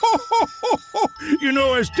You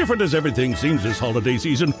know, as different as everything seems this holiday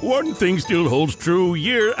season, one thing still holds true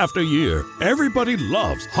year after year. Everybody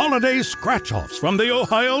loves holiday scratch-offs from the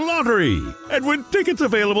Ohio Lottery. And with tickets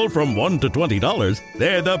available from $1 to $20,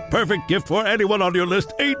 they're the perfect gift for anyone on your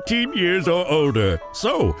list 18 years or older.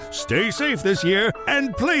 So, stay safe this year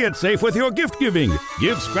and play it safe with your gift giving.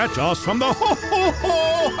 Give scratch-offs from the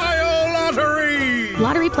Ohio Lottery!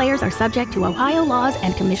 Lottery players are subject to Ohio laws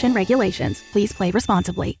and commission regulations. Please play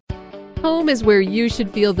responsibly. Home is where you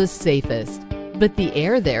should feel the safest, but the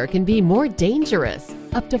air there can be more dangerous,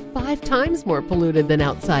 up to 5 times more polluted than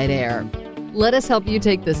outside air. Let us help you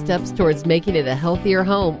take the steps towards making it a healthier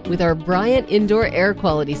home with our Bryant Indoor Air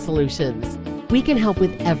Quality Solutions. We can help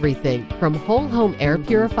with everything from whole home air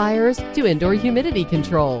purifiers to indoor humidity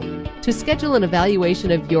control. To schedule an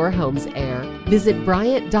evaluation of your home's air, visit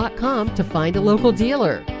Bryant.com to find a local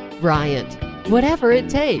dealer. Bryant, whatever it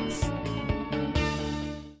takes.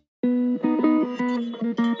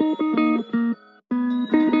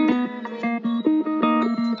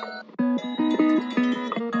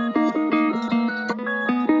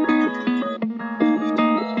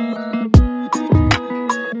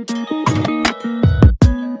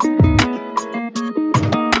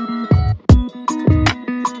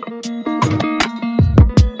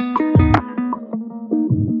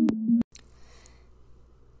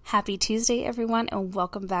 Happy Tuesday, everyone, and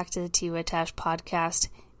welcome back to the Tea with Tash podcast.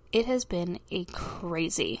 It has been a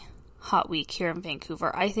crazy hot week here in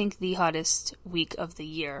Vancouver. I think the hottest week of the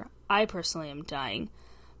year. I personally am dying,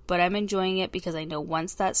 but I'm enjoying it because I know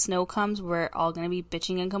once that snow comes, we're all going to be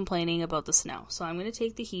bitching and complaining about the snow. So I'm going to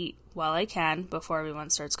take the heat while I can before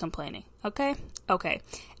everyone starts complaining. Okay? Okay.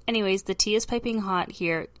 Anyways, the tea is piping hot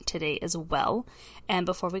here today as well. And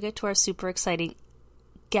before we get to our super exciting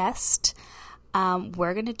guest,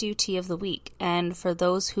 we're going to do Tea of the Week. And for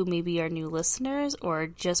those who maybe are new listeners or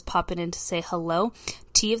just popping in to say hello,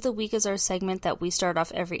 Tea of the Week is our segment that we start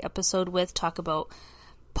off every episode with, talk about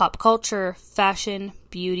pop culture, fashion,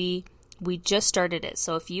 beauty. We just started it.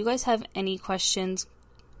 So if you guys have any questions,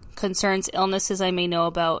 concerns, illnesses I may know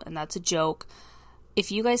about, and that's a joke,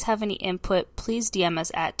 if you guys have any input, please DM us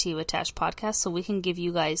at Tea with Tash Podcast so we can give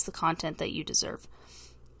you guys the content that you deserve.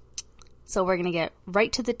 So we're going to get right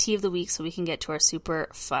to the tea of the week so we can get to our super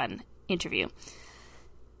fun interview.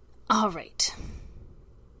 All right.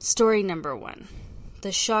 Story number 1.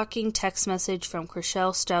 The shocking text message from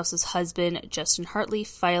Chriselle Strauss's husband, Justin Hartley,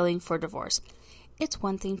 filing for divorce. It's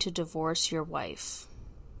one thing to divorce your wife.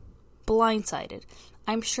 Blindsided.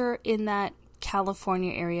 I'm sure in that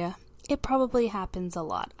California area, it probably happens a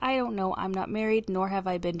lot. I don't know. I'm not married, nor have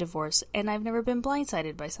I been divorced, and I've never been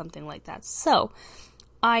blindsided by something like that. So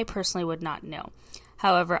I personally would not know.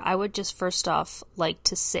 However, I would just first off like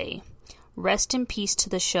to say, rest in peace to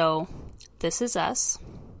the show This Is Us.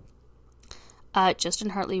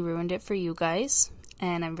 Justin Hartley ruined it for you guys,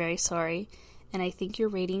 and I'm very sorry. And I think your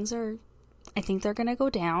ratings they're going to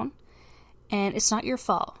go down. And it's not your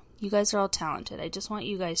fault. You guys are all talented. I just want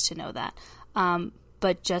you guys to know that.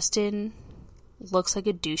 But Justin looks like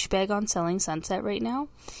a douchebag on Selling Sunset right now.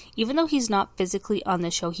 Even though he's not physically on the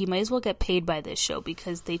show, he might as well get paid by this show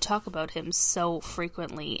because they talk about him so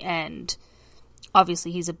frequently, and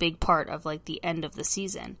obviously he's a big part of like the end of the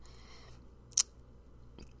season.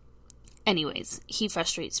 Anyways, he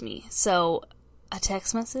frustrates me. So, a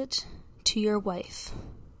text message to your wife.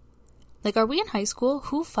 Like, are we in high school?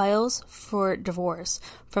 Who files for divorce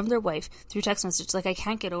from their wife through text message? Like, I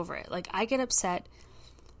can't get over it. Like, I get upset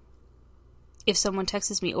if someone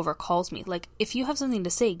texts me or calls me. Like, if you have something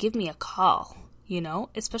to say, give me a call, you know?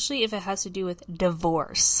 Especially if it has to do with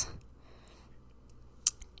divorce.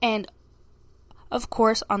 And, of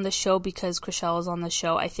course, on the show, because Chriselle is on the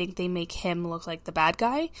show, I think they make him look like the bad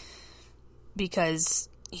guy. Because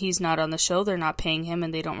he's not on the show, they're not paying him,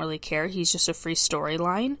 and they don't really care. He's just a free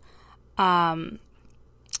storyline. And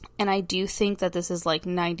I do think that this is like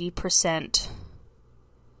 90%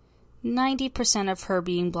 of her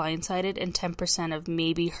being blindsided and 10% of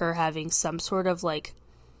maybe her having some sort of like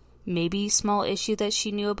maybe small issue that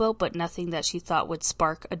she knew about, but nothing that she thought would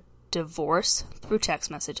spark a divorce through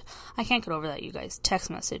text message. I can't get over that, you guys. Text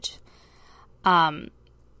message.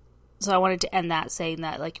 So I wanted to end that saying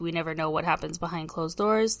that, like, we never know what happens behind closed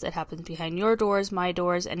doors. That happens behind your doors, my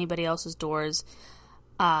doors, anybody else's doors.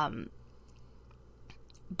 But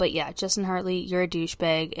yeah, Justin Hartley, you're a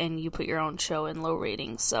douchebag, and you put your own show in low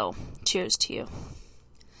ratings. So cheers to you.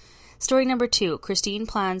 Story number 2. Christine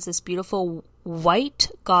plans this beautiful white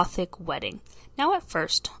gothic wedding. Now, at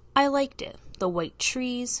first, I liked it. The white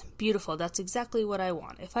trees, beautiful. That's exactly what I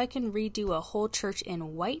want. If I can redo a whole church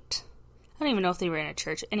in white, I don't even know if they were in a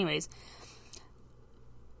church. Anyways,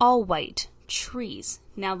 all white. trees.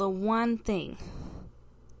 Now, the one thing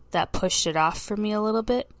that pushed it off for me a little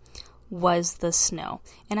bit was the snow.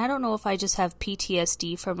 And I don't know if I just have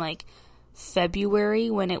PTSD from like February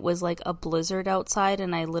when it was like a blizzard outside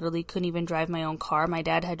and I literally couldn't even drive my own car. My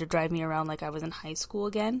dad had to drive me around like I was in high school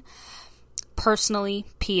again. Personally,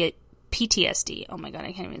 PTSD. Oh my God,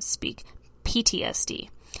 I can't even speak. PTSD.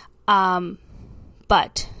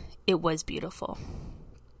 But it was beautiful.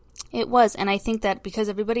 It was, and I think that because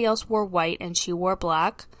everybody else wore white and she wore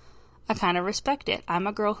black, I kind of respect it. I'm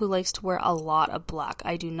a girl who likes to wear a lot of black.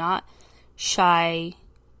 I do not shy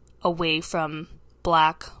away from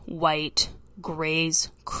black, white,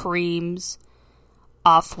 grays, creams,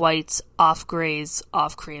 off-whites, off-grays,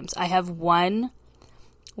 off-creams. I have one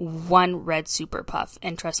red super puff,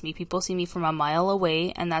 and trust me, people see me from a mile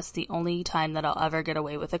away, and that's the only time that I'll ever get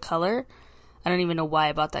away with a color. I don't even know why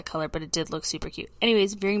I bought that color, but it did look super cute.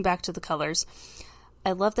 Anyways, veering back to the colors,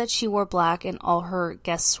 I love that she wore black and all her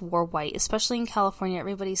guests wore white, especially in California.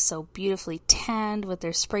 Everybody's so beautifully tanned with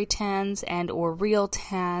their spray tans and or real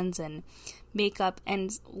tans and makeup,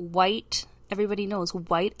 and white, everybody knows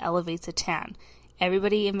white elevates a tan.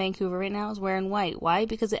 Everybody in Vancouver right now is wearing white. Why?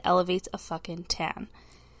 Because it elevates a fucking tan.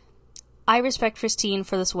 I respect Christine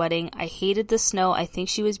for this wedding. I hated the snow. I think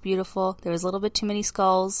she was beautiful. There was a little bit too many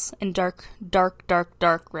skulls and dark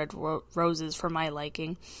red roses for my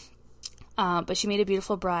liking. But she made a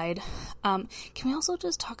beautiful bride. Can we also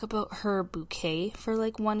just talk about her bouquet for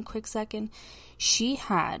like one quick second? She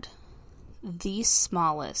had the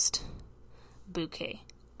smallest bouquet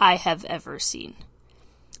I have ever seen.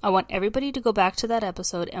 I want everybody to go back to that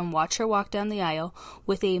episode and watch her walk down the aisle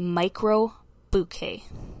with a micro bouquet.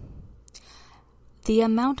 The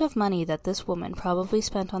amount of money that this woman probably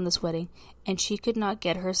spent on this wedding, and she could not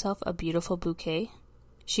get herself a beautiful bouquet.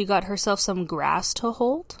 She got herself some grass to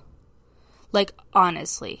hold. Like,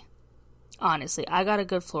 honestly, I got a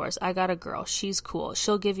good florist. I got a girl. She's cool.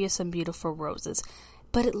 She'll give you some beautiful roses.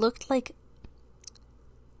 But it looked like,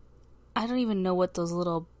 I don't even know what those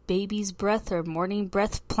little baby's breath or morning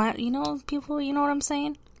breath plant, people, you know what I'm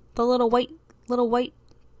saying? The little white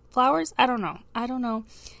flowers? I don't know.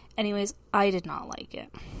 Anyways, I did not like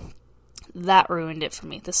it. That ruined it for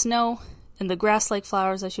me. The snow and the grass-like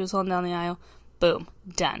flowers that she was holding down the aisle, boom,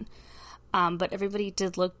 done. But everybody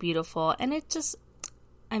did look beautiful, and it just,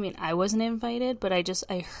 I wasn't invited, but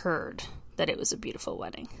I heard that it was a beautiful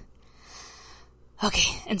wedding.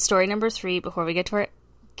 Okay, and story number 3, before we get to our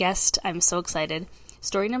guest, I'm so excited.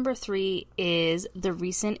 Story number 3 is the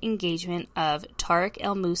recent engagement of Tarek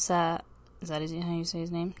El Moussa. Is that how you say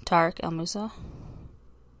his name? Tarek El Moussa?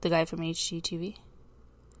 The guy from HGTV?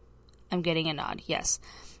 I'm getting a nod, yes.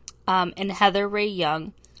 And Heather Ray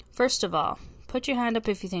Young. First of all, put your hand up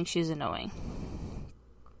if you think she's annoying.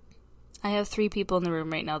 I have 3 people in the room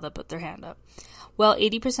right now that put their hand up. Well,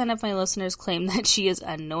 80% of my listeners claim that she is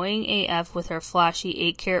annoying AF with her flashy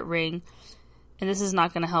 8-carat ring, and this is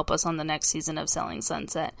not going to help us on the next season of Selling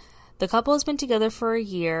Sunset. The couple has been together for a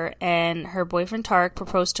year, and her boyfriend Tarek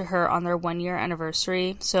proposed to her on their 1-year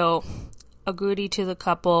anniversary, so a goodie to the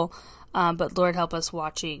couple, but Lord help us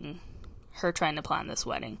watching her trying to plan this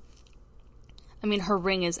wedding. Her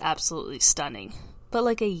ring is absolutely stunning, but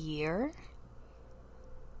like a year?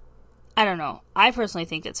 I don't know. I personally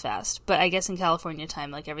think it's fast, but I guess in California time,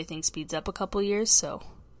 like everything speeds up a couple years, so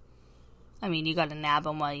you gotta nab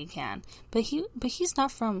him while you can. But he's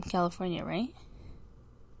not from California, right?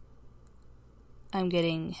 I'm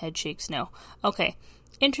getting head shakes. No. Okay.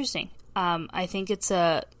 Interesting. I think it's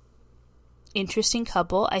a interesting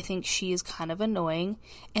couple. I think she is kind of annoying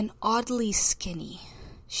and oddly skinny.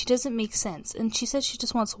 She doesn't make sense. And she says she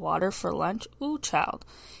just wants water for lunch. Ooh, child.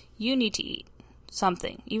 You need to eat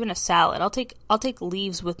something. Even a salad. I'll take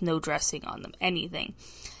leaves with no dressing on them. Anything.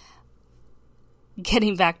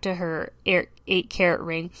 Getting back to her 8-carat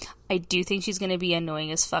ring, I do think she's going to be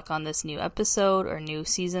annoying as fuck on this new episode, or new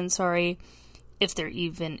season, sorry. If there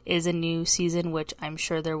even is a new season, which I'm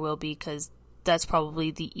sure there will be, because that's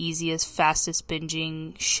probably the easiest, fastest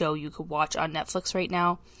binging show you could watch on Netflix right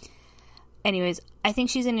now. Anyways, I think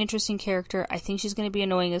she's an interesting character. I think she's going to be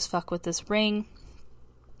annoying as fuck with this ring.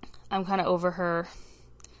 I'm kind of over her.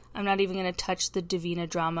 I'm not even going to touch the Davina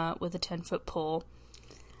drama with a 10-foot pole.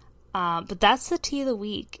 But that's the tea of the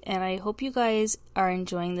week, and I hope you guys are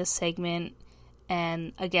enjoying this segment.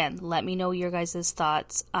 And again, let me know your guys'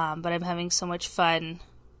 thoughts. But I'm having so much fun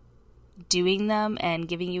doing them and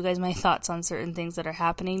giving you guys my thoughts on certain things that are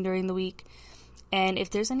happening during the week. And if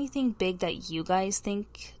there's anything big that you guys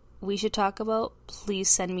think we should talk about, please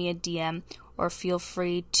send me a DM, or feel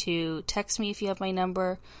free to text me if you have my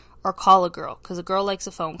number, or call a girl, because a girl likes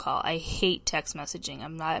a phone call. I hate text messaging.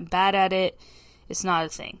 I'm bad at it. It's not a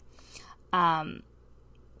thing.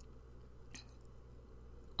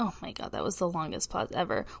 Oh my god, that was the longest pause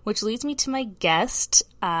ever. Which leads me to my guest.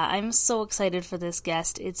 I'm so excited for this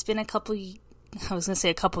guest. It's been a couple years.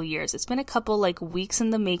 It's been a couple weeks in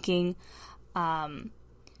the making.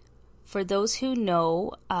 For those who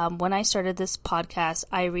know, when I started this podcast,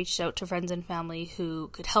 I reached out to friends and family who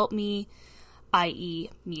could help me, i.e.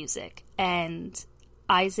 music. And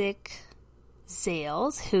Isaac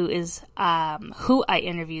Zale, who is who I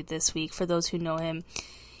interviewed this week, for those who know him,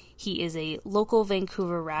 he is a local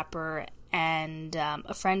Vancouver rapper and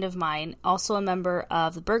a friend of mine, also a member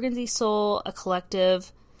of the Burgundy Soul, a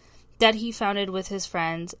collective that he founded with his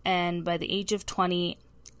friends. And by the age of 20,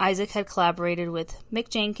 Isaac had collaborated with Mick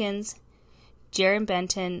Jenkins, Jaron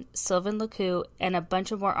Benton, Sylvan LeCoux, and a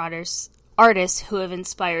bunch of more artists who have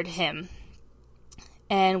inspired him.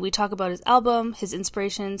 And we talk about his album, his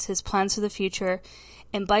inspirations, his plans for the future,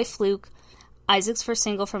 and by fluke, Isaac's first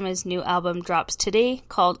single from his new album drops today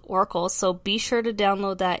called Oracle, so be sure to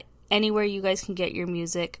download that anywhere you guys can get your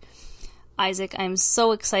music. Isaac, I'm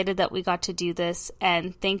so excited that we got to do this,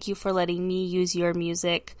 and thank you for letting me use your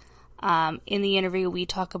music. In the interview, we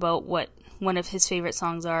talk about what one of his favorite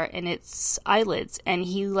songs are, and it's Eyelids, and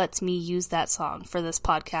he lets me use that song for this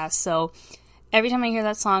podcast. So every time I hear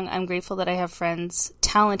that song, I'm grateful that I have friends,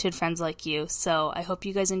 talented friends like you. So I hope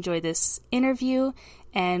you guys enjoy this interview,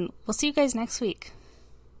 and we'll see you guys next week.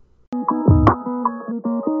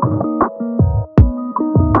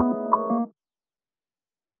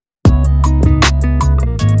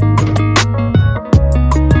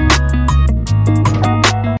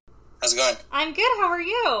 How's it going? I'm good. How are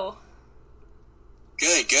you?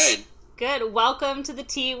 Good. Good. Welcome to the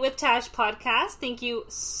Tea with Tash podcast. Thank you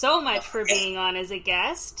so much for being on as a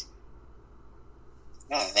guest.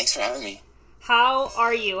 Yeah, thanks for having me. How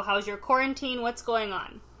are you? How's your quarantine? What's going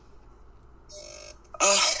on?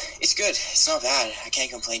 It's good. It's not bad. I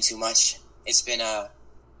can't complain too much. It's been a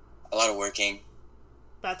lot of working.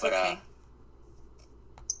 That's but, okay.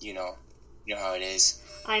 You know how it is.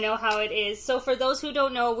 I know how it is. So for those who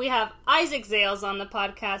don't know, we have Isaac Zale on the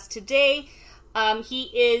podcast today. He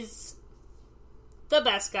is the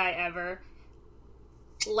best guy ever.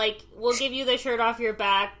 We'll give you the shirt off your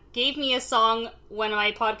back. Gave me a song when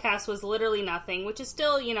my podcast was literally nothing, which is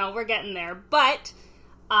still, we're getting there. But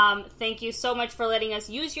thank you so much for letting us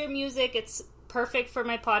use your music. It's perfect for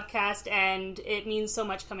my podcast, and it means so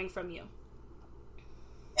much coming from you.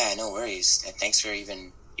 Yeah, no worries. Thanks for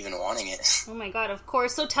even wanting it. Oh my god, of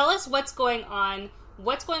course. So tell us what's going on.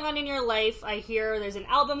 What's going on in your life? I hear there's an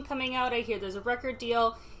album coming out. I hear there's a record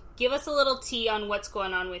deal. Give us a little tea on what's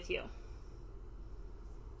going on with you.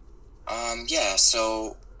 Yeah,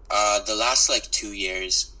 so the last 2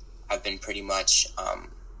 years I've been pretty much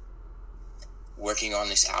working on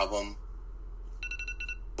this album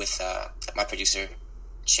with my producer,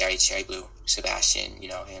 Cherry Blue, Sebastian, you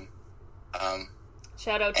know him.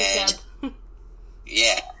 Shout out to Seb.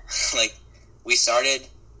 Yeah, we started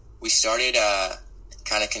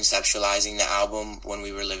kind of conceptualizing the album when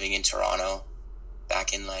we were living in Toronto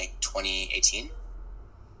back in 2018.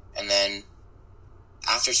 And then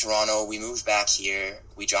after Toronto, we moved back here.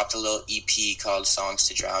 We dropped a little EP called Songs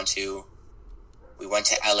to Drown To. We went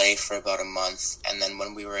to LA for about a month. And then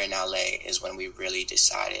when we were in LA is when we really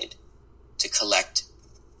decided to collect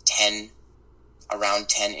around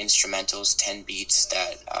 10 instrumentals, 10 beats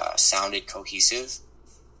that sounded cohesive.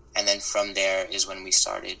 And then from there is when we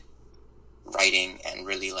started writing and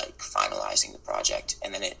really finalizing the project.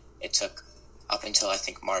 And then it took up until I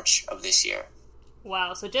think March of this year.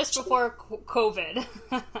 Wow, so just before COVID.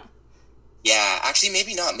 Yeah, actually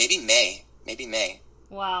maybe not, maybe May.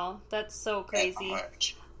 Wow, that's so crazy. Yeah,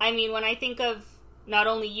 March. I mean, when I think of not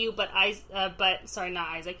only you, but not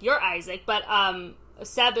Isaac, you're Isaac, but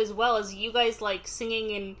Seb as well, as you guys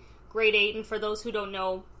singing in grade 8, and for those who don't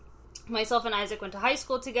know, myself and Isaac went to high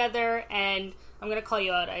school together, and I'm going to call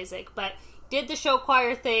you out, Isaac, but did the show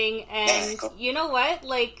choir thing, and cool. You know what?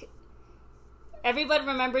 Everybody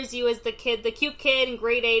remembers you as the cute kid in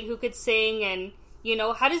grade 8 who could sing, and,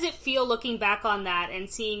 how does it feel looking back on that and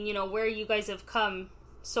seeing, where you guys have come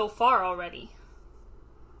so far already?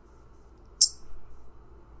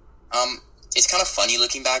 It's kind of funny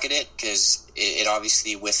looking back at it, because it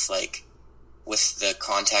obviously, with the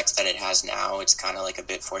context that it has now, it's kind of a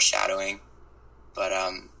bit foreshadowing. But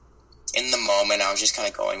in the moment, I was just kind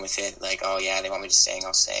of going with it, oh yeah, they want me to sing,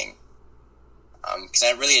 I'll sing. Because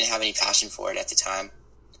I really didn't have any passion for it at the time.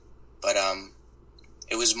 But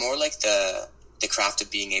it was more the craft of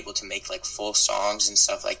being able to make full songs and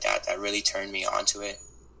stuff like that that really turned me onto it.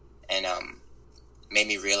 and made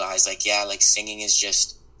me realize, like, yeah, like singing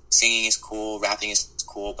is cool, rapping is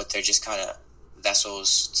cool, but they're just kind of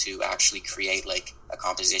vessels to actually create like a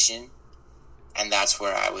composition. And that's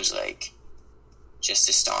where I was like just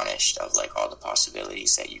astonished of like all the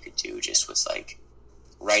possibilities that you could do just with like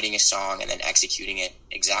writing a song and then executing it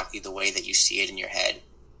exactly the way that you see it in your head.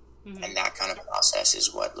 Mm-hmm. And that kind of process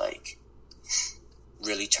is what like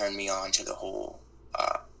really turned me on to the whole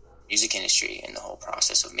music industry and the whole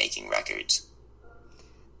process of making records.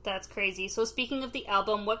 That's crazy. So speaking of the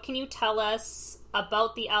album, what can you tell us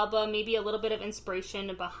about the album? Maybe a little bit of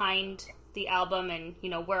inspiration behind the album and, you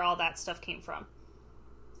know, where all that stuff came from.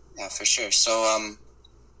 Yeah, for sure. So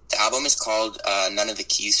the album is called None of the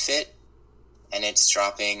Keys Fit, and it's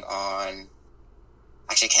dropping on...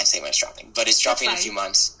 Actually, I can't say when it's dropping, but it's dropping in a few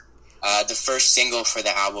months. The first single for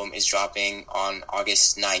the album is dropping on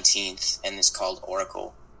August 19th, and it's called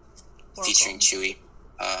Oracle. Featuring Chewy,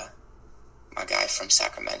 my guy from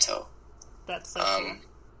Sacramento. That's so cool.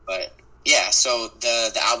 But yeah, so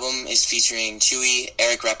the album is featuring Chewy,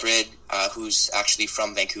 Eric Reprid, who's actually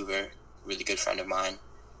from Vancouver, really good friend of mine,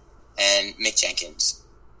 and Mick Jenkins,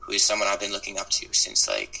 who is someone I've been looking up to since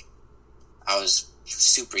like I was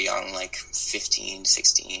super young, like 15,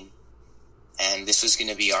 16. And this was going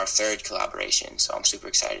to be our third collaboration, so I'm super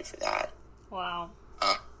excited for that. Wow.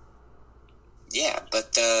 Yeah,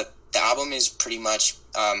 but the album is pretty much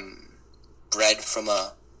bred from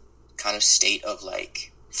a kind of state of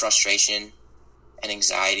like frustration and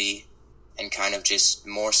anxiety, and kind of just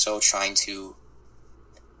more so trying to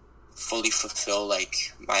fully fulfill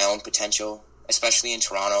like my own potential. Especially in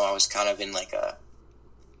Toronto, I was kind of in like a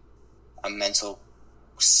mental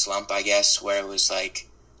slump, I guess, where it was like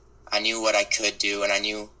I knew what I could do and I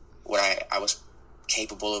knew what I was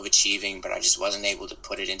capable of achieving, but I just wasn't able to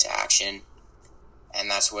put it into action. And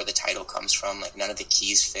that's where the title comes from. Like, none of the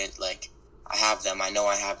keys fit. Like, I have them. I know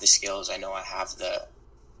I have the skills. I know I have the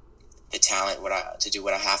talent to do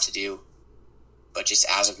what I have to do. But just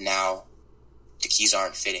as of now, the keys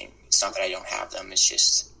aren't fitting. It's not that I don't have them. It's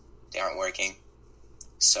just they aren't working.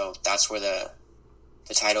 So that's where the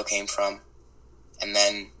title came from. And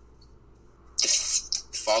then the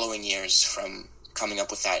following years from coming up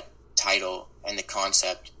with that title and the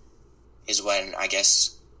concept is when I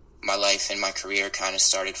guess my life and my career kind of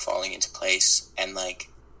started falling into place, and like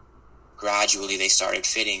gradually they started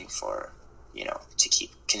fitting for, you know, to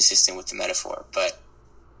keep consistent with the metaphor. But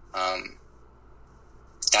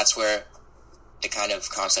that's where the kind of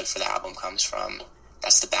concept for the album comes from.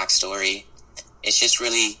 That's the backstory. It's just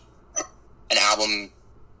really an album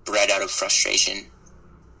bred out of frustration.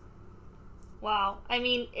 Wow. I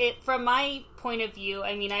mean, from my point of view,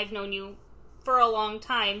 I mean, I've known you for a long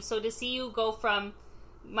time, so to see you go from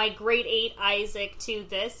my grade 8 Isaac to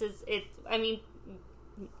this I mean,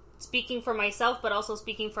 speaking for myself, but also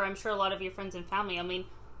speaking for, I'm sure, a lot of your friends and family, I mean,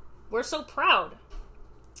 we're so proud.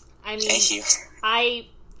 I mean, thank you.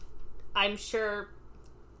 I'm sure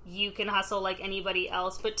you can hustle like anybody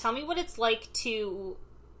else, but tell me what it's like to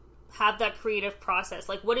have that creative process.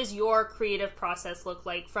 Like, what does your creative process look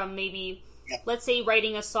like from maybe, let's say,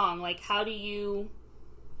 writing a song? Like, how do you,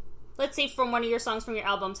 let's say from one of your songs from your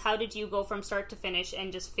albums, how did you go from start to finish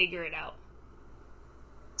and just figure it out?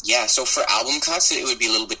 Yeah, so for album cuts, it would be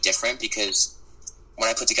a little bit different because when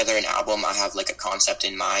I put together an album, I have like a concept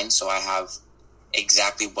in mind. So I have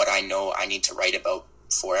exactly what I know I need to write about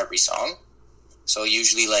for every song. So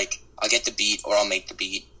usually like I'll get the beat or I'll make the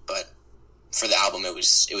beat, but for the album it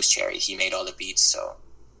was Cherry. He made all the beats, so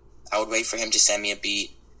I would wait for him to send me a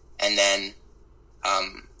beat, and then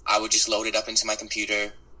I would just load it up into my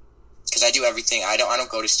computer because I do everything. I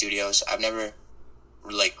don't go to studios. I've never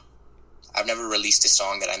released a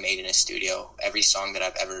song that I made in a studio. Every song that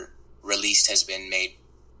I've ever released has been made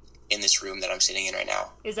in this room that I'm sitting in right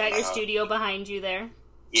now. Is that your studio behind you there?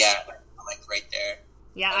 Yeah, like right there.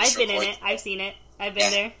 Yeah, I've been in it. I've seen it. I've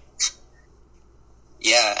been there.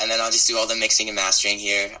 Yeah, and then I'll just do all the mixing and mastering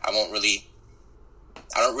here. I don't really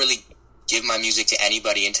give my music to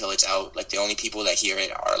anybody until it's out. Like, the only people that hear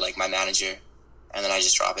it are like my manager, and then I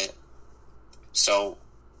just drop it. So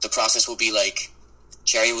the process will be like,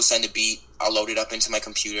 Cherry will send a beat, I'll load it up into my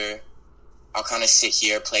computer, I'll kind of sit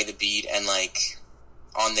here, play the beat, and like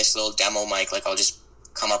on this little demo mic, like I'll just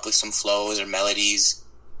come up with some flows or melodies,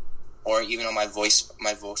 or even on my voice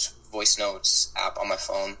notes app on my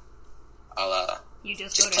phone, I'll you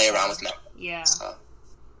just play around with melodies. Yeah.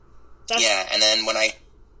 Yeah, and then when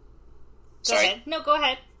Go ahead. No, go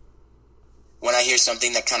ahead. When I hear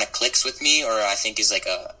something that kind of clicks with me, or I think is like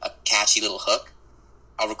a catchy little hook,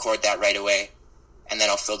 I'll record that right away, and then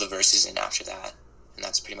I'll fill the verses in after that. And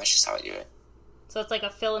that's pretty much just how I do it. So it's like a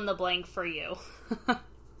fill in the blank for you.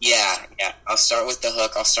 Yeah. I'll start with the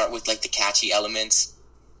hook. I'll start with like the catchy elements,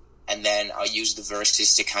 and then I'll use the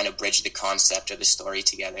verses to kind of bridge the concept or the story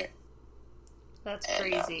together. That's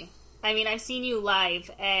crazy. I mean, I've seen you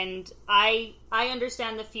live, and I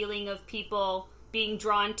understand the feeling of people being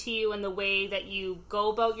drawn to you and the way that you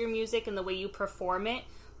go about your music and the way you perform it.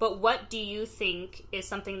 But what do you think is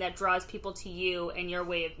something that draws people to you and your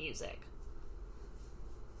way of music?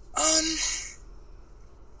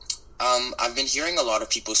 I've been hearing a lot of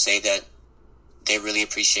people say that they really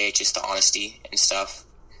appreciate just the honesty and stuff.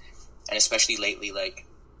 And especially lately, like,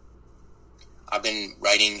 I've been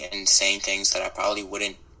writing and saying things that I probably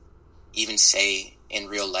wouldn't even say in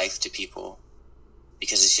real life to people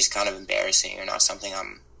because it's just kind of embarrassing or not something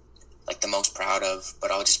I'm, like, the most proud of.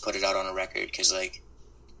 But I'll just put it out on a record because, like,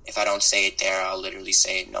 if I don't say it there, I'll literally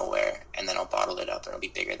say it nowhere, and then I'll bottle it up and it'll be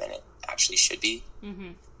bigger than it actually should be.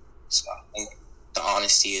 Mm-hmm. So I think the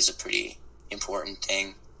honesty is a pretty important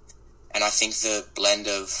thing. And I think the blend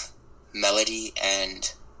of melody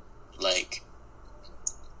and, like,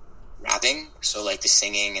 rapping, so, like, the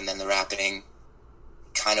singing and then the rapping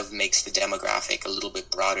kind of makes the demographic a little bit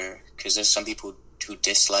broader, because there's some people who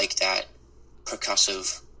dislike that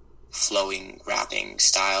percussive, flowing rapping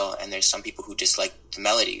style, and there's some people who dislike the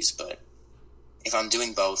melodies. But if I'm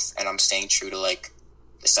doing both and I'm staying true to, like,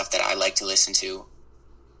 the stuff that I like to listen to,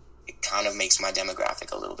 it kind of makes my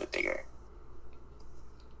demographic a little bit bigger.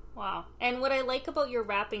 Wow. And what I like about your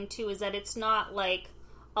rapping, too, is that it's not, like,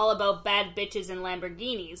 all about bad bitches and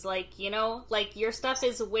Lamborghinis. Like, you know, like, your stuff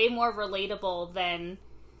is way more relatable than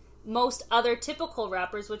most other typical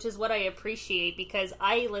rappers, which is what I appreciate, because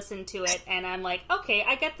I listen to it and I'm like, okay,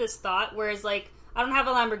 I get this thought, whereas, like, I don't have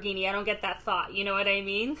a Lamborghini, I don't get that thought, you know what I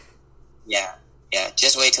mean? Yeah,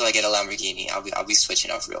 just wait till I get a Lamborghini, I'll be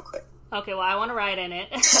switching up real quick. Okay, well, I want to ride in it.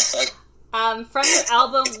 From your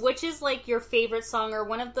album, which is, like, your favorite song, or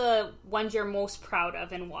one of the ones you're most proud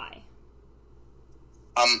of, and why?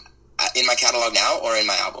 In my catalog now, or in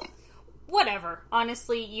my album? Whatever.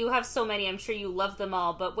 Honestly, you have so many, I'm sure you love them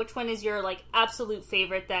all, but which one is your, like, absolute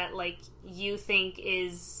favorite that, like, you think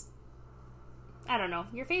is, I don't know,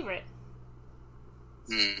 your favorite?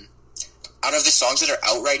 Out of the songs that are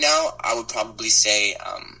out right now, I would probably say,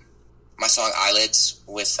 my song Eyelids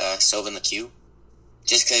with Sylvan LaQ,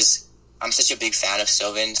 just because I'm such a big fan of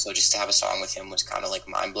Sylvan, so just to have a song with him was kind of, like,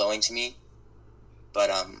 mind-blowing to me. But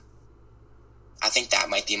I think that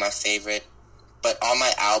might be my favorite. But on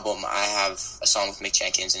my album, I have a song with Mick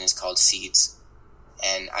Jenkins, and it's called Seeds.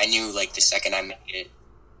 And I knew, like, the second I made it,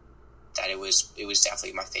 that it was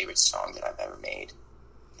definitely my favorite song that I've ever made.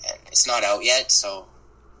 And it's not out yet, so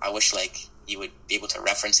I wish, like, you would be able to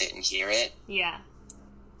reference it and hear it. Yeah.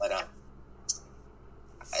 But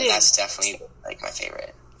that's definitely, like, my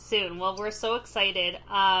favorite. Soon. Well, we're so excited.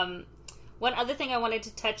 One other thing I wanted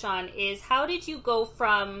to touch on is, how did you go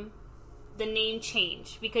from the name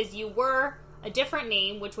change? Because you were a different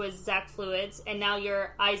name, which was Zach Fluids, and now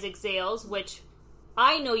you're Isaac Zales, which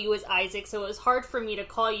I know you as Isaac, so it was hard for me to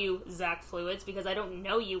call you Zach Fluids because I don't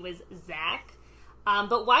know you as Zach.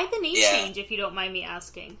 But why the name change, if you don't mind me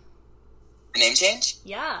asking? The name change?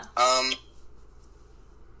 Yeah.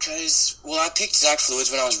 Because, well, I picked Zach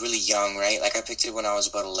Fluids when I was really young, right? Like, I picked it when I was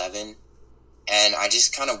about 11, and I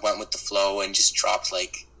just kind of went with the flow and just dropped,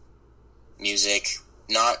 like, music,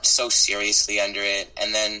 not so seriously under it,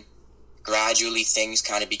 and then gradually things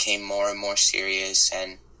kind of became more and more serious,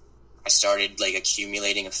 and I started, like,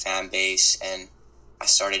 accumulating a fan base, and I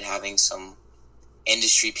started having some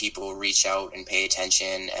industry people reach out and pay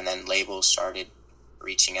attention, and then labels started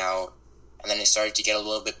reaching out, and then it started to get a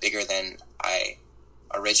little bit bigger than I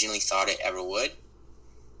originally thought it ever would.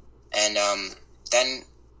 And then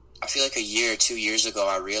I feel like a year or 2 years ago,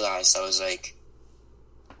 I realized, I was like,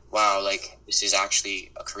 wow, like, this is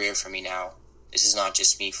actually a career for me now. This is not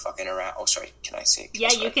just me fucking around. Oh, sorry, can I say?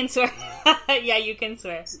 Yeah, you can swear. Yeah, you can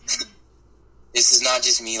swear. This is not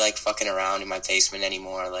just me, like, fucking around in my basement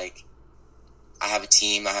anymore. Like, I have a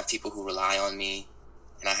team, I have people who rely on me,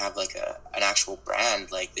 and I have, like, an actual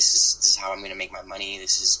brand. Like, this is how I'm going to make my money.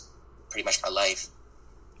 This is pretty much my life.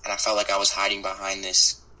 And I felt like I was hiding behind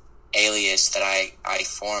this alias that I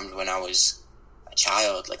formed when I was a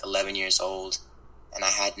child, like 11 years old, and I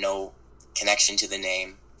had no connection to the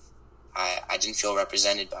name. I didn't feel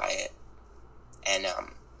represented by it. And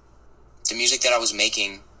the music that I was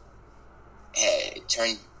making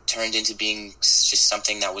turned into being just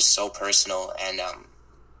something that was so personal and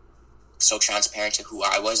so transparent to who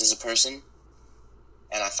I was as a person.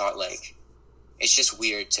 And I thought, like, it's just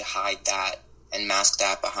weird to hide that and mask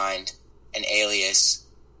that behind an alias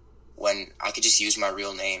when I could just use my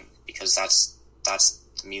real name, because that's that's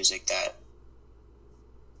the music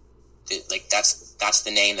that's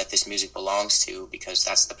the name that this music belongs to, because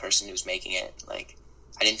that's the person who's making it. Like,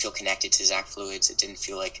 I didn't feel connected to Zach Fluids. It didn't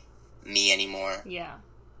feel like me anymore. Yeah.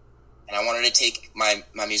 And I wanted to take my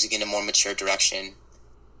music in a more mature direction,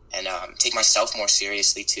 and take myself more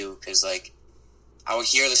seriously too, because like I would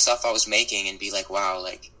hear the stuff I was making and be like, wow,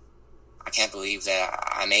 like I can't believe that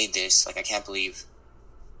I made this. Like, I can't believe,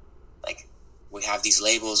 like, we have these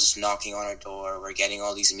labels knocking on our door. We're getting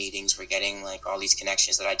all these meetings. We're getting like all these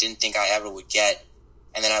connections that I didn't think I ever would get.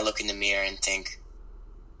 And then I look in the mirror and think,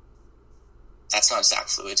 that's not Zach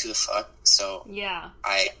Fluids. Who the fuck? So yeah,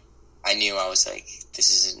 I knew, I was like,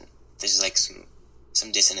 this is like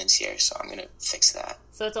some dissonance here. So I'm gonna fix that.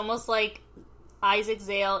 So it's almost like Isaac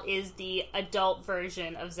Zale is the adult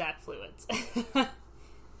version of Zach Fluids.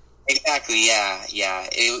 Exactly. Yeah.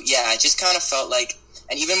 It just kind of felt like,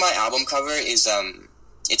 and even my album cover is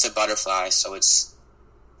it's a butterfly, so it's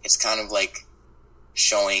kind of like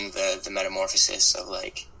showing the metamorphosis of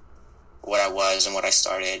like what I was and what I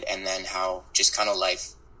started, and then how just kind of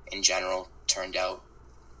life in general turned out,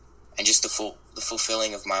 and just the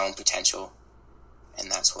fulfilling of my own potential.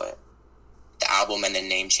 And that's what the album and the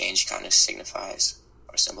name change kind of signifies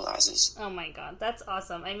or symbolizes. Oh my god, that's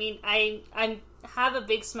awesome. I mean, I have a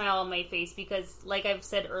big smile on my face because, like I've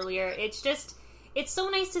said earlier, it's so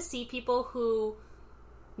nice to see people who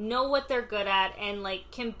know what they're good at and like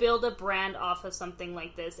can build a brand off of something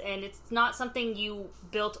like this. And it's not something you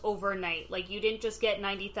built overnight. Like, you didn't just get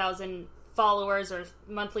 90,000 followers or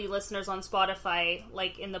monthly listeners on Spotify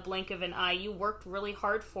like in the blink of an eye. You worked really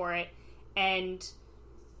hard for it, and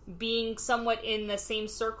being somewhat in the same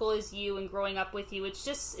circle as you and growing up with you,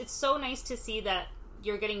 it's so nice to see that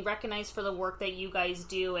you're getting recognized for the work that you guys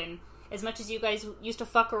do. And as much as you guys used to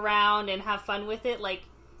fuck around and have fun with it, like,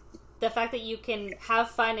 the fact that you can have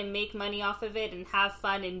fun and make money off of it and have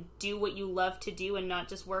fun and do what you love to do and not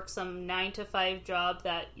just work some 9-to-5 job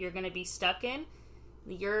that you're going to be stuck in,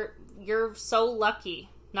 you're so lucky.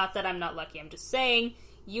 Not that I'm not lucky, I'm just saying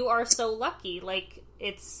you are so lucky. Like,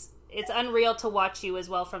 it's unreal to watch you as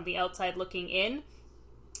well from the outside looking in.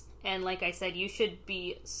 And like I said, you should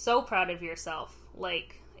be so proud of yourself.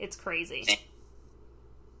 Like, it's crazy.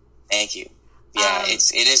 Thank you. Yeah,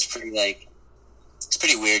 it is pretty, like, it's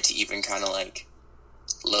pretty weird to even kind of like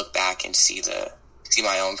look back and see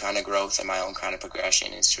my own kind of growth and my own kind of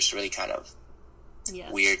progression. It's just really kind of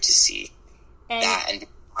weird to see that, and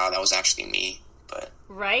wow, that was actually me. But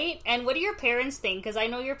right. And what do your parents think? Because I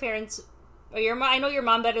know your parents, or I know your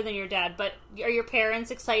mom better than your dad, but are your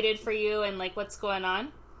parents excited for you and like what's going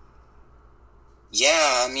on?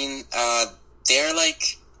 Yeah, I mean, they're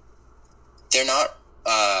not,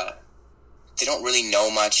 they don't really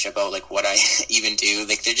know much about like what I even do.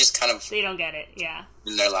 Like, they're just kind of, they don't get it. Yeah.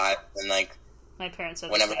 In their life, and like my parents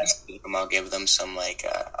are whenever I speak them, I'll give them some like,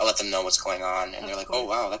 I'll let them know what's going on, and they're like, oh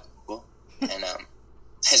wow, that's cool. And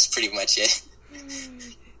that's pretty much it.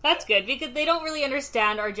 That's good, because they don't really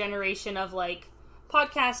understand our generation of like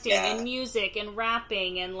podcasting and music and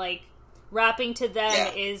rapping, and like rapping to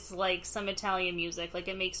them is like some Italian music. Like,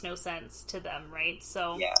 it makes no sense to them, right?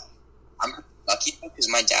 So yeah, I'm lucky because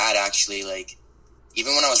my dad actually, like,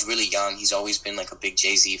 even when I was really young, he's always been like a big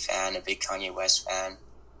Jay-Z fan, a big Kanye West fan.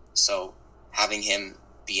 So having him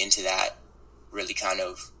be into that really kind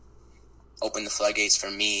of opened the floodgates for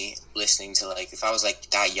me, listening to, like, if I was like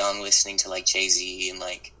that young, listening to like Jay-Z and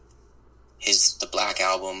like the Black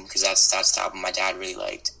Album, because that's the album my dad really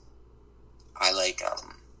liked. I like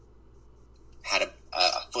had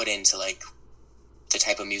a foot into like the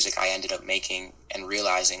type of music I ended up making, and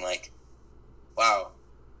realizing like, wow,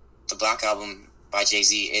 the Black Album by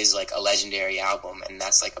Jay-Z is like a legendary album, and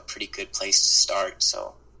that's like a pretty good place to start.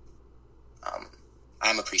 So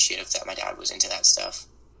I'm appreciative that my dad was into that stuff.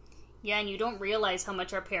 Yeah, and you don't realize how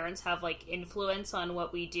much our parents have like influence on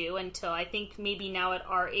what we do until, I think, maybe now at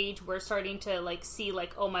our age we're starting to like see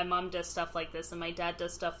like, oh, my mom does stuff like this and my dad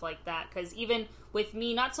does stuff like that. Because even with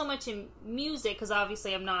me, not so much in music, because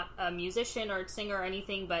obviously I'm not a musician or a singer or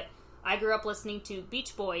anything, but I grew up listening to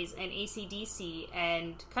Beach Boys and AC/DC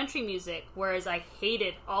and country music, whereas I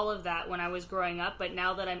hated all of that when I was growing up. But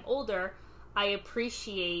now that I'm older, I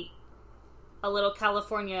appreciate a little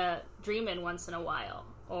California dreamin' once in a while.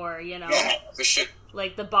 Or, you know, yeah, for sure.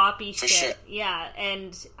 Like the boppy for shit. Sure. Yeah,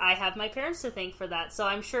 and I have my parents to thank for that. So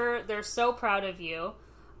I'm sure they're so proud of you.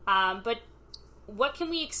 But what can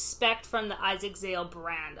we expect from the Isaac Zale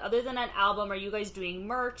brand? Other than an album, are you guys doing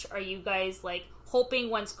merch? Are you guys, like, hoping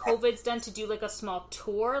once COVID's done to do, like, a small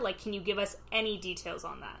tour? Like, can you give us any details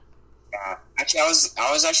on that? Yeah. Actually,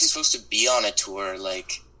 I was actually supposed to be on a tour,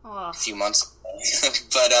 like, a few months ago.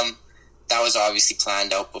 But that was obviously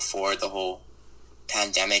planned out before the whole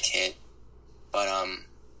pandemic hit. But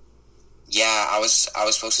yeah, I was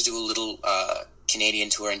supposed to do a little Canadian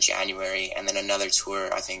tour in January, and then another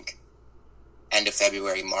tour, I think, end of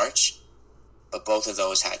February, March. But both of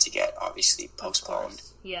those had to get obviously postponed.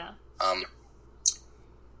 Yeah.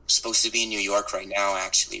 Supposed to be in New York right now,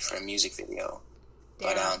 actually, for a music video.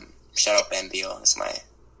 Yeah. But shout out Ben Beal, that's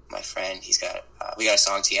my friend. He's got we got a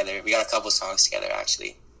song together. We got a couple songs together,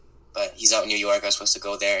 actually. But he's out in New York. I was supposed to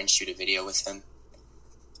go there and shoot a video with him.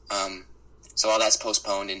 So all that's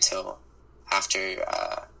postponed until after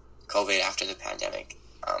COVID, after the pandemic.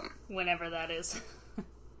 Whenever that is.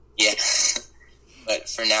 Yeah. But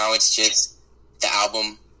for now, it's just the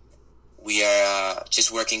album. We are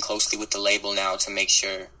just working closely with the label now to make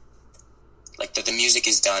sure, like, that the music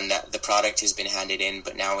is done, that the product has been handed in,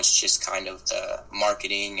 but now it's just kind of the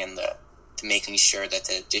marketing and the making sure that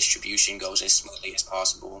the distribution goes as smoothly as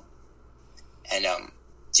possible. And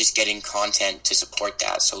just getting content to support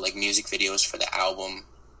that. So, like, music videos for the album,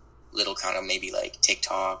 little kind of maybe, like,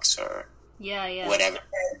 TikToks or whatever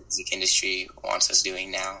the music industry wants us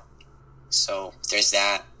doing now. So, there's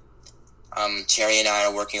that. Cherry and I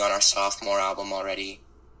are working on our sophomore album already.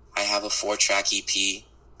 I have a 4-track EP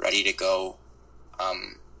ready to go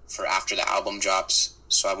for after the album drops,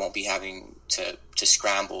 so I won't be having to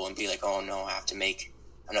scramble and be like, oh no, I have to make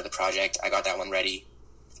another project. I got that one ready.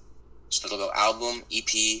 So it'll go album,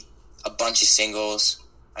 EP, a bunch of singles,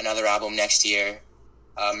 another album next year,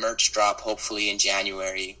 merch drop hopefully in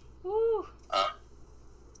January. Woo.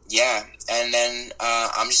 Yeah, and then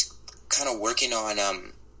I'm just kind of working on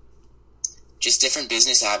just different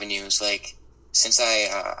business avenues. Like, since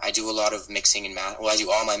I do a lot of mixing and I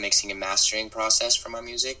do all my mixing and mastering process for my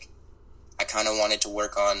music, I kind of wanted to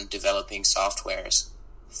work on developing softwares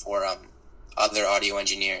for other audio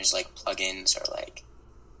engineers, like plugins or like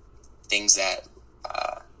things that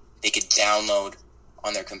they could download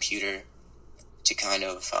on their computer to kind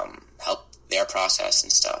of help their process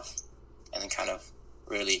and stuff, and then kind of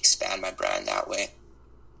really expand my brand that way.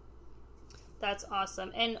 That's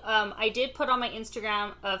awesome. And I did put on my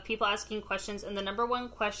Instagram of people asking questions, and the number one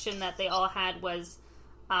question that they all had was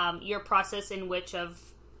your process in which of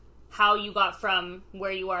how you got from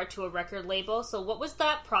where you are to a record label. So what was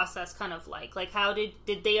that process kind of like? Like, how did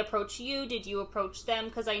they approach you? Did you approach them?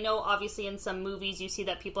 Because I know obviously in some movies you see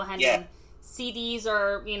that people hand in CDs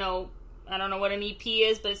or, you know, I don't know what an EP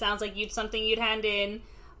is, but it sounds like something you'd hand in.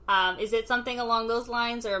 Is it something along those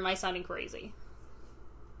lines, or am I sounding crazy?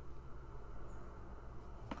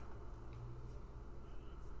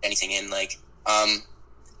 Anything in, like,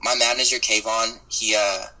 my manager Kayvon, he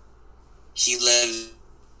lives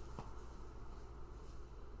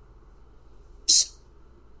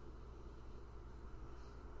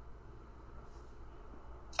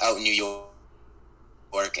out in New York,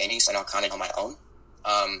 and I'll kind of on my own.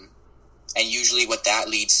 And usually what that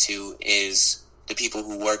leads to is the people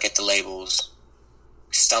who work at the labels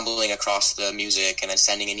stumbling across the music and then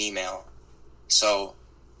sending an email. So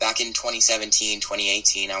back in 2017,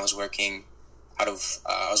 2018, I was working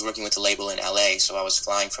with the label in LA. So I was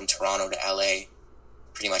flying from Toronto to LA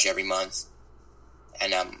pretty much every month.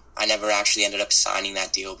 And I never actually ended up signing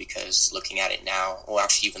that deal because looking at it now, or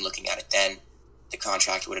actually even looking at it then, the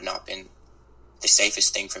contract would have not been the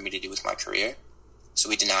safest thing for me to do with my career. So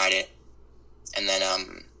we denied it. And then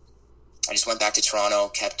I just went back to Toronto,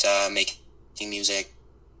 kept making music,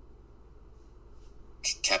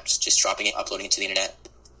 kept just dropping it, uploading it to the internet.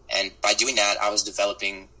 And by doing that, I was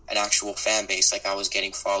developing an actual fan base. Like, I was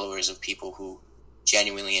getting followers of people who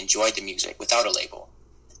genuinely enjoyed the music without a label.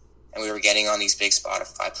 And we were getting on these big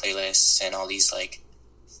Spotify playlists and all these, like,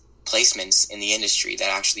 placements in the industry that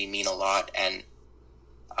actually mean a lot and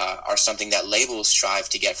are something that labels strive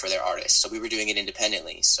to get for their artists. So we were doing it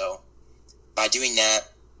independently. So by doing that,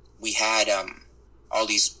 we had all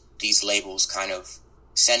these labels kind of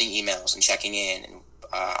sending emails and checking in. And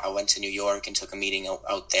I went to New York and took a meeting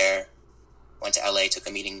out there. Went to LA, took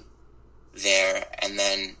a meeting there. And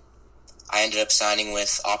then I ended up signing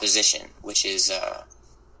with Opposition, which is a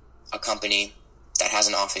company that has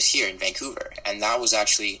an office here in Vancouver. And that was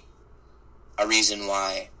actually a reason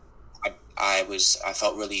why I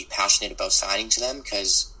felt really passionate about signing to them,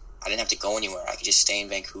 because I didn't have to go anywhere. I could just stay in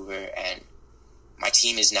Vancouver, and my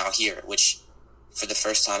team is now here, which for the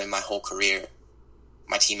first time in my whole career,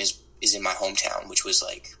 my team is in my hometown, which was,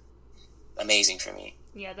 like, amazing for me.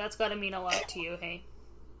 Yeah, that's got to mean a lot to you, hey?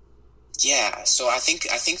 Yeah, so I think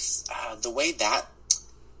the way that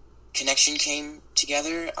connection came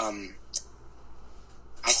together, I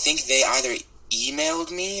think they either emailed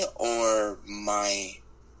me or my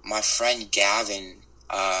friend Gavin,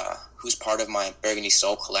 who's part of my Burgundy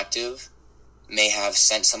Soul collective, may have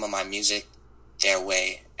sent some of my music their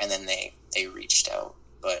way, and then they reached out.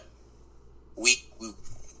 But we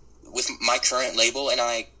with my current label and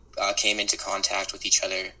I came into contact with each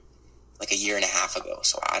other like a year and a half ago,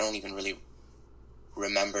 so I don't even really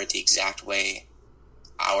remember the exact way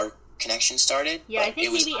our connection started. Yeah, I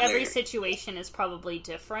think maybe every situation is probably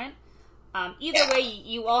different. Either way,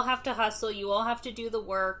 you all have to hustle, you all have to do the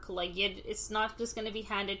work, like it's not just going to be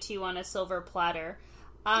handed to you on a silver platter.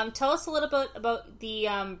 Tell us a little bit about the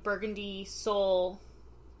Burgundy Soul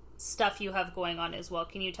stuff you have going on as well.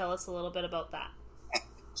 Can you tell us a little bit about that?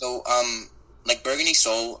 So, like Burgundy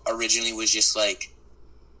Soul originally was just like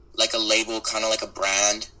a label, kind of like a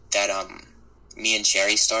brand that me and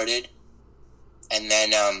Cherry started. And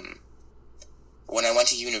then when I went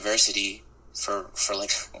to university for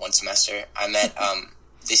like one semester, I met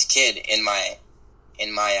this kid in my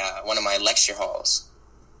one of my lecture halls,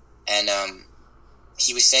 and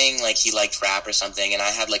he was saying like he liked rap or something, and I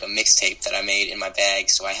had like a mixtape that I made in my bag,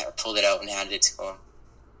 so I pulled it out and handed it to him,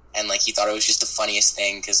 and like he thought it was just the funniest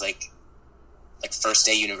thing, because like first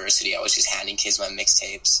day university, I was just handing kids my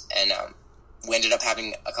mixtapes, and we ended up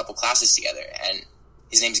having a couple classes together, and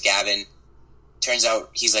his name's Gavin. Turns out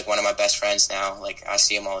he's like one of my best friends now. Like I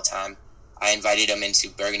see him all the time. I invited him into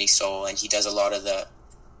Burgundy Soul, and he does a lot of the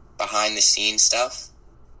behind the scenes stuff.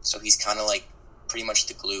 So he's kind of like pretty much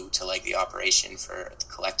the glue to like the operation for the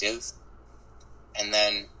collective. And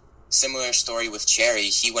then similar story with Cherry.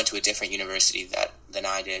 He went to a different university than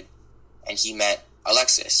I did, and he met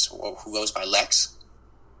Alexis, who goes by Lex,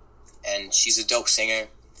 and she's a dope singer.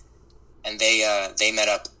 And they met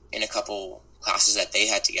up in a couple classes that they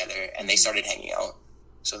had together, and they started hanging out.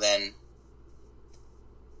 So then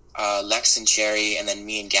Lex and Cherry and then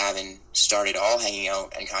me and Gavin started all hanging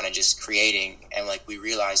out and kind of just creating, and like we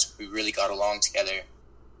realized we really got along together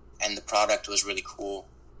and the product was really cool.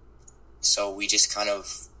 So we just kind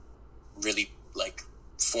of really like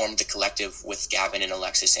formed the collective with Gavin and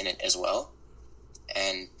Alexis in it as well.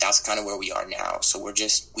 And that's kind of where we are now. So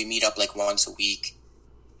we meet up like once a week,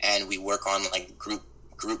 and we work on like group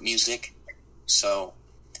music. So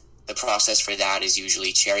the process for that is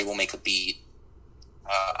usually Cherry will make a beat,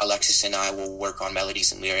 Alexis and I will work on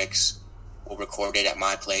melodies and lyrics, we'll record it at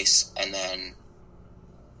my place, and then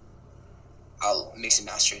I'll mix and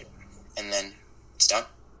master it, and then it's done.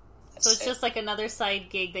 That's so it's just like another side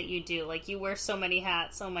gig that you do. Like you wear so many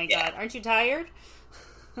hats. Oh my God. Aren't you tired?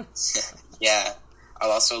 Yeah.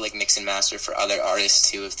 I'll also like mix and master for other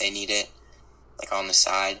artists too if they need it, like on the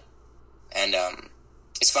side. And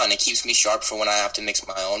it's fun. It keeps me sharp for when I have to mix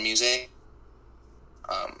my own music.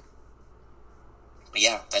 But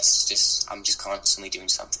yeah, I'm just constantly doing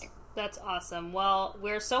something. That's awesome. Well,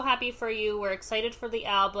 we're so happy for you. We're excited for the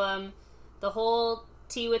album. The whole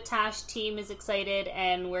Tea with Tash team is excited,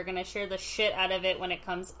 and we're going to share the shit out of it when it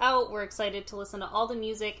comes out. We're excited to listen to all the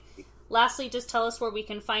music. Lastly, just tell us where we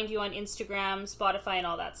can find you on Instagram, Spotify, and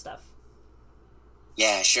all that stuff.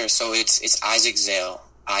 Yeah, sure. So it's Isaac Zale,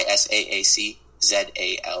 ISAACZALE.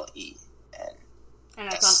 And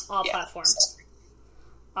that's on all platforms.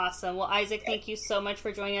 Awesome. Well, Isaac, thank you so much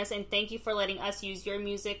for joining us, and thank you for letting us use your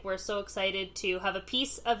music. We're so excited to have a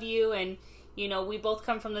piece of you, and, you know, we both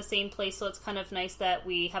come from the same place, so it's kind of nice that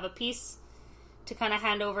we have a piece to kind of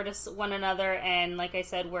hand over to one another, and like I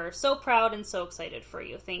said, we're so proud and so excited for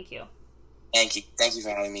you. Thank you. Thank you. Thank you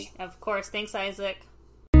for having me. Of course. Thanks, Isaac.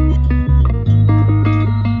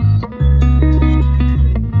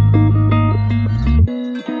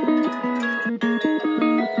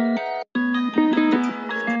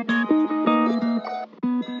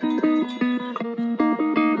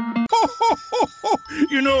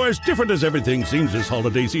 You know, as different as everything seems this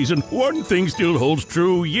holiday season, one thing still holds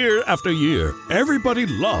true year after year. Everybody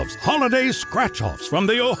loves holiday scratch-offs from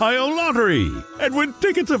the Ohio Lottery. And with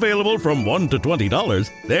tickets available from $1 to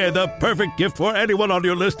 $20, they're the perfect gift for anyone on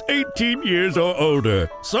your list 18 years or older.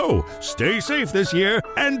 So, stay safe this year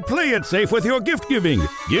and play it safe with your gift giving.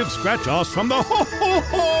 Give scratch-offs from the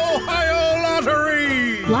Ohio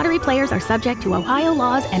Lottery! Lottery players are subject to Ohio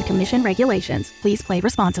laws and commission regulations. Please play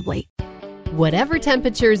responsibly. Whatever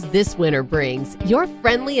temperatures this winter brings, your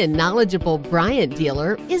friendly and knowledgeable Bryant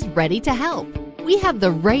dealer is ready to help. We have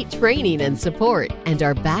the right training and support and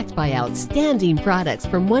are backed by outstanding products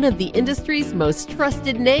from one of the industry's most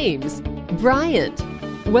trusted names, Bryant.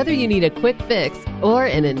 Whether you need a quick fix or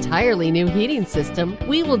an entirely new heating system,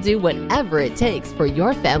 we will do whatever it takes for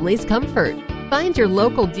your family's comfort. Find your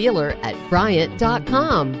local dealer at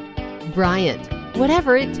Bryant.com. Bryant,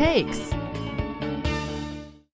 whatever it takes.